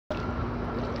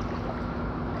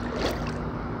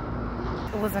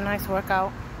was a nice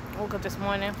workout. Woke up this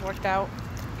morning, worked out.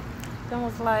 Then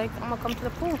was like, I'm gonna come to the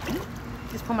pool.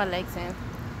 Just put my legs in.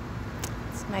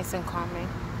 It's nice and calming.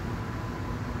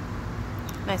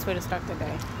 Nice way to start the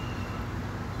day.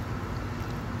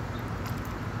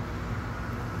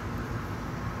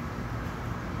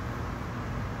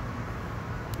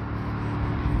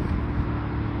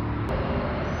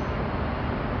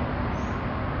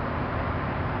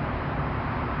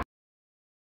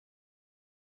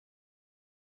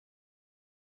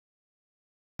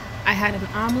 I had an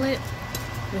omelet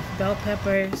with bell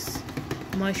peppers,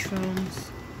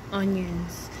 mushrooms,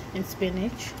 onions, and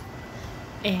spinach.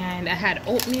 And I had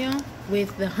oatmeal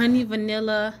with the honey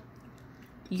vanilla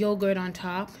yogurt on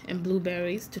top and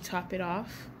blueberries to top it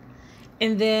off.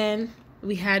 And then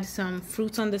we had some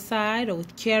fruits on the side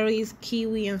with cherries,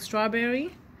 kiwi, and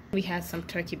strawberry. We had some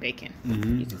turkey bacon.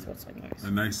 A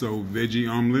nice old veggie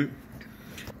omelet.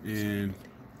 And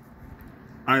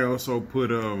I also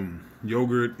put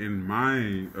yogurt in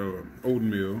my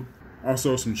oatmeal.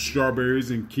 Also some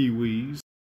strawberries and kiwis.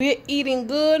 We're eating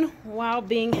good while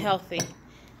being healthy.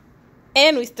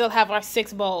 And we still have our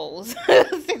 6 bowls.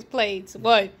 6 plates.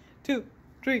 1, 2,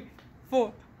 3,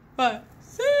 4, 5,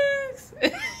 6.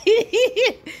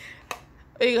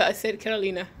 What you got, said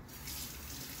Carolina?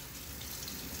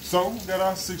 So, we got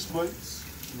our 6 plates.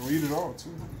 We'll eat it all,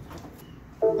 too.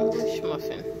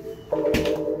 Muffin.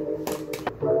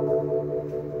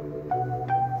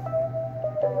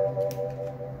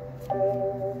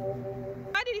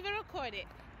 I didn't even record it.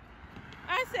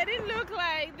 I said it looked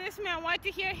like this man wanted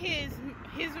to hear his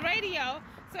radio,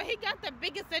 so he got the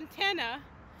biggest antenna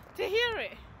to hear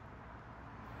it.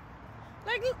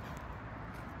 Like,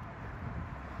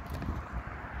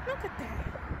 look at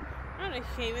that. I don't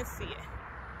even see it.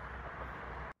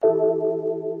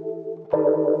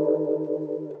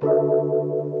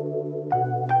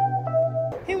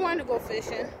 He wanted to go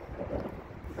fishing.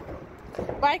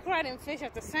 Bike ride and fish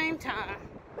at the same time.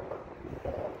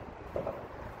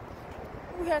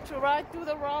 We had to ride through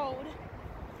the road.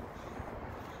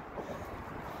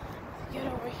 Get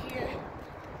over here.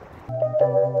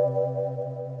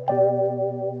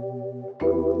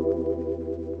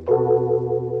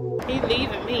 He's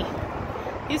leaving me.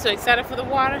 He's so excited for the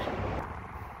water.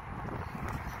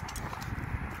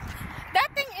 That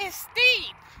thing is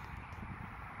steep.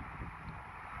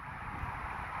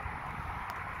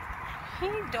 He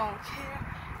don't care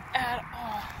at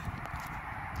all.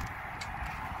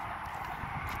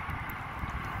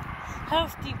 How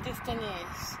steep this thing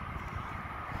is.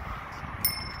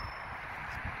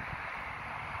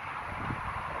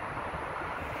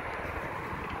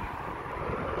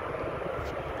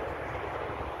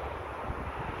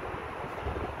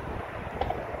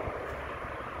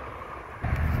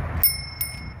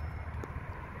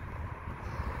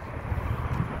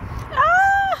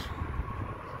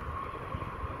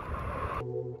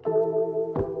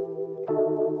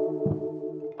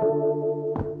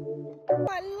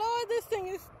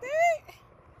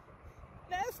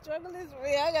 Struggle is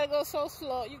real. I gotta go so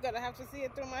slow. You gotta have to see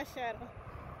it through my shadow.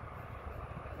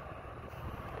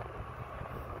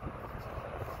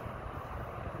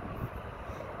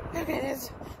 Look at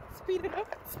this. Speed it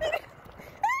up. Speed it up.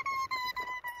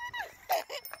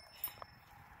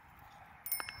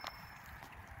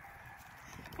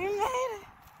 We made it.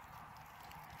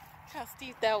 How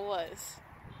steep that was.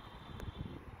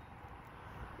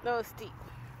 That was steep.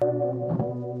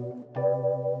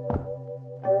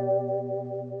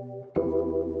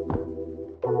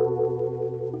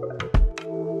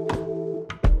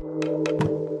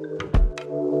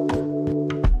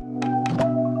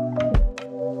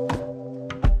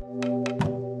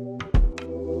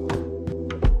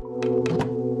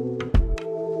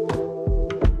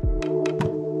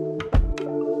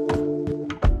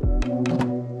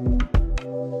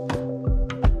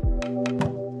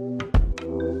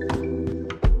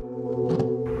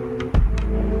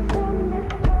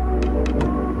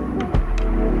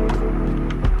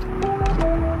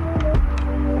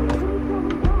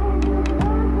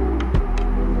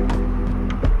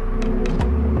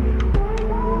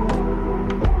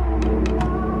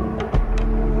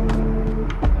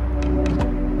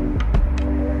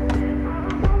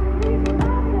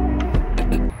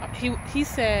 He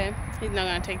said he's not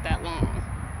gonna take that long.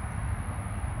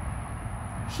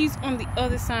 He's on the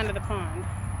other side of the pond.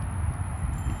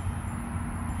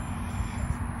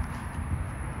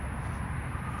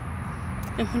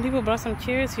 And some people brought some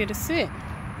chairs here to sit.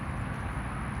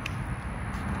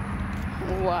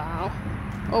 Wow.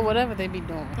 Or whatever they be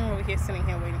doing. I'm over here sitting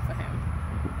here waiting for him.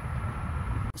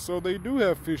 So they do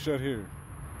have fish out here.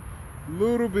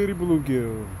 Little bitty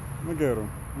bluegill. Look at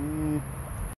them.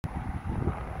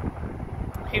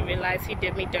 He realized he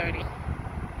did me dirty.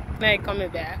 Now he coming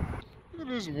back. Look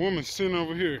at this woman sitting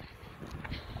over here.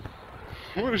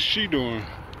 What is she doing?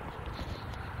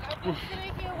 I was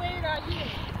sitting here waiting on you.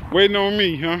 Waiting on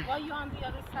me, huh? While you on the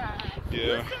other side. Yeah.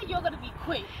 You said you're gonna be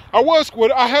quick. I was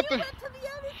quick. I had to. Went to the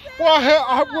other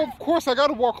side. Well, of course, I got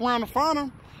to walk around to find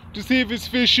them to see if it's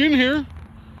fish in here.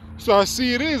 So I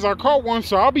see it is. I caught one,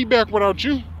 so I'll be back without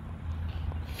you.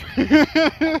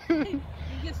 You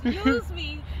just used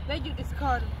me, then you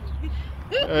discarded me.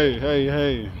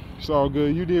 Hey. It's all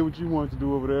good. You did what you wanted to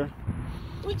do over there.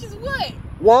 Which is what?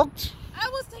 Walked. I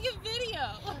was taking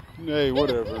video. Hey,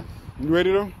 whatever. You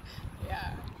ready though?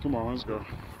 Yeah. Come on, let's go.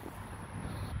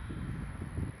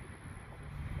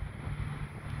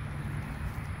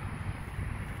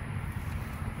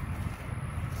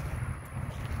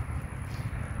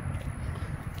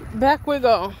 Back we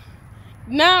go.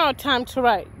 Now time to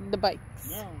ride the bikes.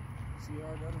 Now, see how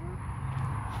I got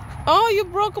it? Oh, you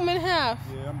broke them in half.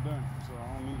 Yeah, I'm done. So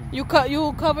I don't need them.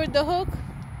 You covered the hook?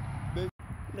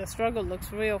 The struggle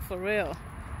looks real for real.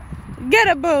 Get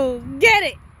it, boo.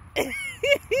 Get it.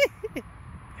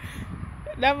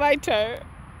 Now my turn.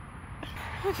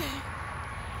 Okay.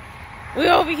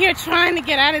 We're over here trying to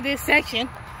get out of this section,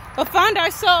 but found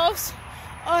ourselves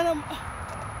on a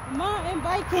mountain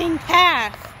biking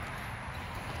path.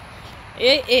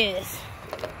 It is.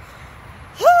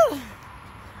 Whew.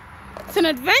 It's an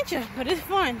adventure, but it's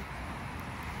fun.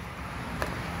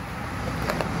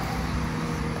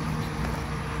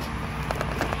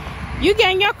 You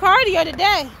getting your cardio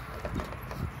today.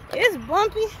 It's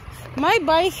bumpy. My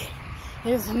bike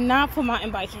is not for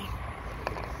mountain biking.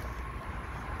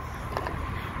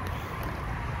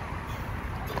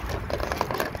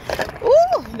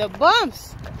 Ooh, the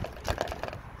bumps.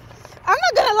 I'm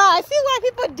not gonna lie, I see why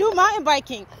people do mountain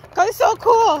biking, because it's so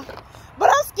cool. But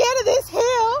I'm scared of this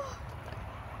hill.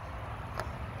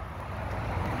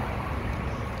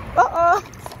 Uh-oh.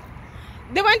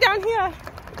 They went down here.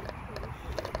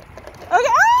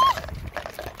 Okay. Ah!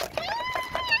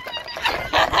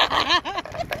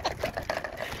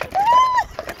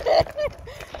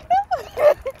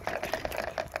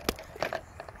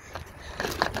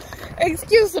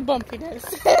 Excuse the bumpiness.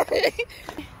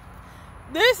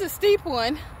 There's a steep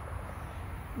one,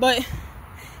 but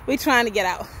we're trying to get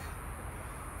out.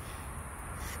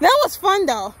 That was fun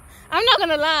though. I'm not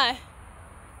gonna lie.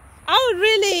 I would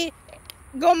really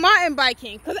go mountain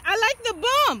biking because I like the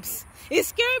bumps. It's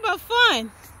scary but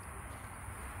fun.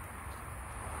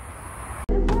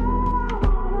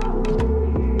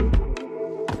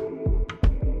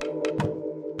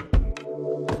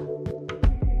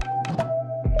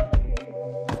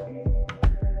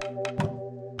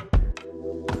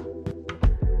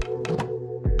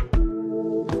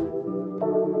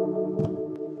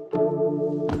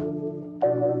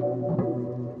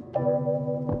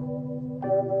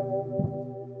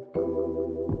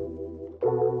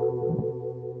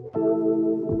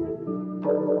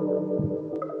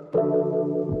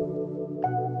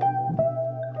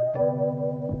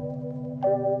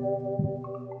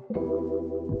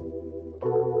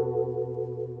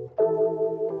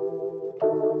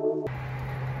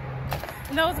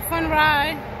 That was a fun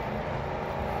ride.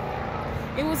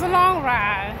 It was a long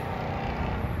ride.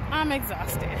 I'm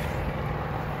exhausted.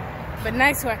 But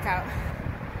nice workout.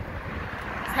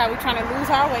 That's how we're trying to lose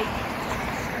our weight.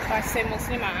 If I say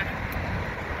mostly mine.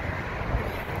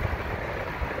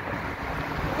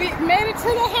 We made it to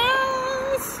the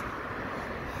house.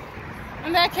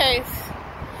 In that case,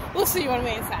 we'll see you when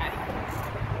we're inside.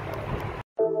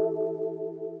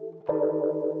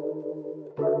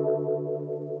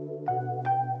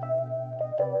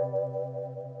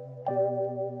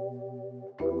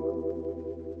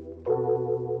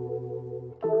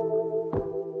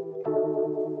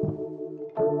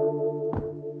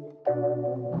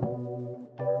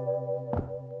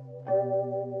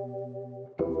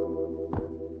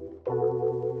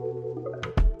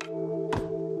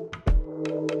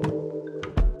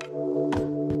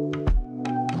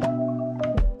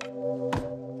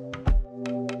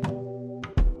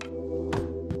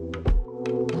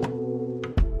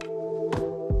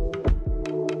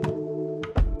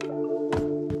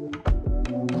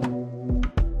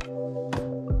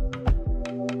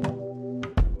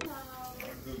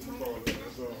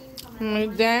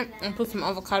 Make that and put some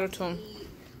avocado to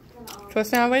a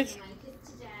sandwich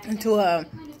and to a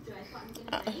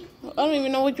I don't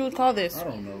even know what you would call this. I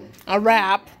don't know. A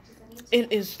wrap.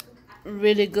 It is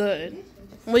really good.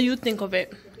 What do you think of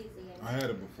it? I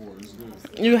had it before. It's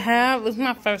good. You have? It's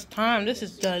my first time. This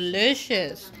is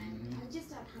delicious.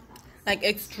 Like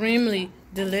extremely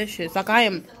delicious. Like I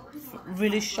am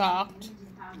really shocked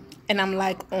And I'm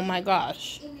like, oh my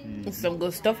gosh, it's some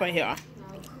good stuff right here.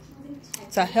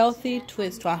 It's a healthy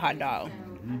twist to a hot dog.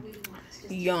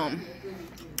 Yum.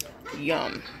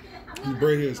 Yum. The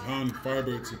bread is high in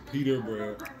fiber. It's a pita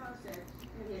bread.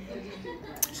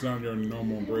 It's not your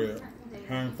normal bread.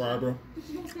 High in fiber,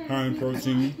 high in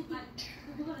protein.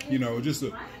 You know, just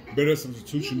a better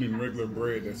substitution than regular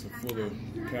bread that's full of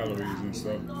calories and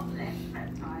stuff.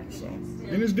 So,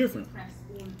 and it's different.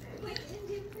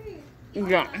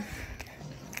 Yeah.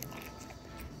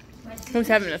 Who's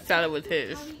having a salad with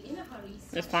his?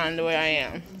 It's fine the way I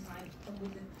am.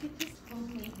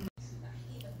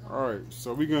 Alright,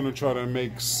 so we're going to try to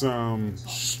make some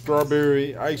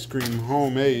strawberry ice cream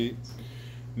homemade.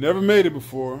 Never made it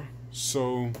before,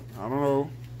 so I don't know.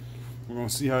 We're going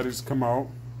to see how this come out.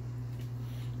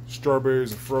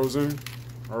 Strawberries are frozen.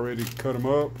 Already cut them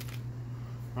up.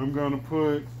 I'm going to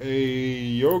put a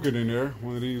yogurt in there,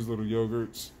 one of these little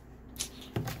yogurts.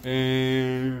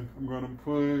 And I'm going to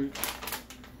put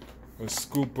a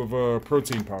scoop of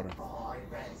protein powder.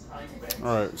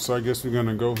 Alright, so I guess we're going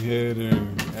to go ahead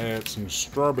and add some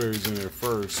strawberries in there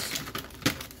first.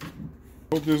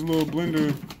 Hope this little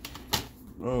blender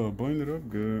blend it up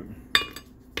good.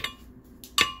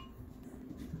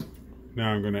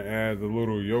 Now I'm going to add the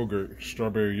little yogurt,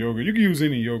 strawberry yogurt. You can use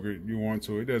any yogurt you want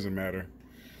to. It doesn't matter.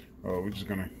 We're just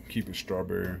going to keep it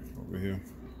strawberry over here.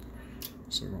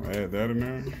 So I'm going to add that in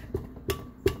there.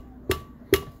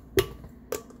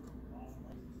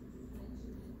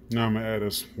 Now I'm going to add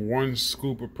us 1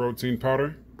 scoop of protein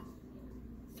powder.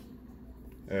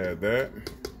 Add that.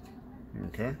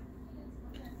 Okay.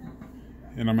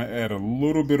 And I'm going to add a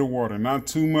little bit of water. Not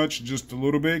too much, just a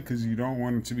little bit, because you don't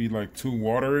want it to be like too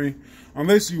watery.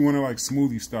 Unless you want it like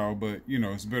smoothie style, but you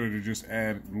know, it's better to just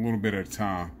add a little bit at a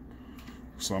time.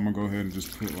 So I'm going to go ahead and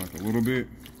just put like a little bit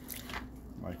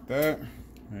like that.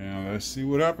 And let's see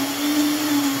what happens.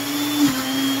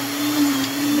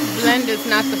 The blender's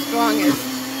not the strongest.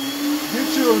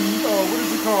 Get your, what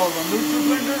is it called? A Ninja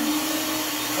blender?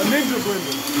 A Ninja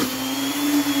blender.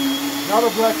 Not a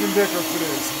Black & Decker for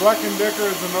this. Black & Decker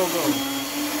is a no-go.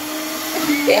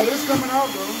 Well, it's coming out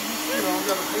though. You know, I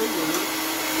gotta play with it.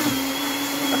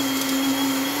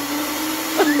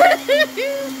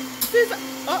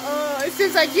 It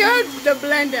seems like you're the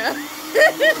blender.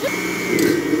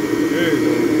 There you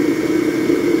go.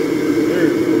 There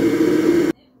you go.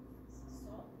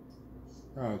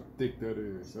 How thick that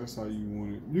is. That's how you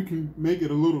want it. You can make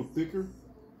it a little thicker,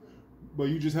 but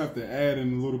you just have to add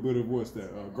in a little bit of what's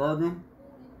that? Gargum,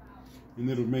 and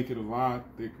it'll make it a lot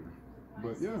thicker.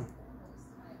 But yeah,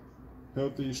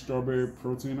 healthy strawberry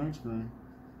protein ice cream.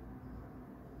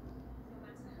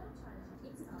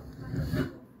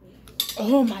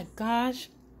 Oh my gosh.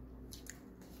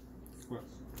 What?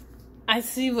 I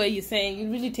see what you're saying. You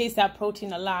really taste that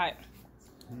protein a lot,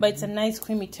 but it's a nice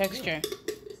creamy texture.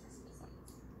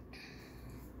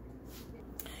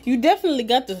 You definitely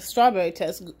got the strawberry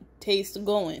taste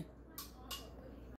going.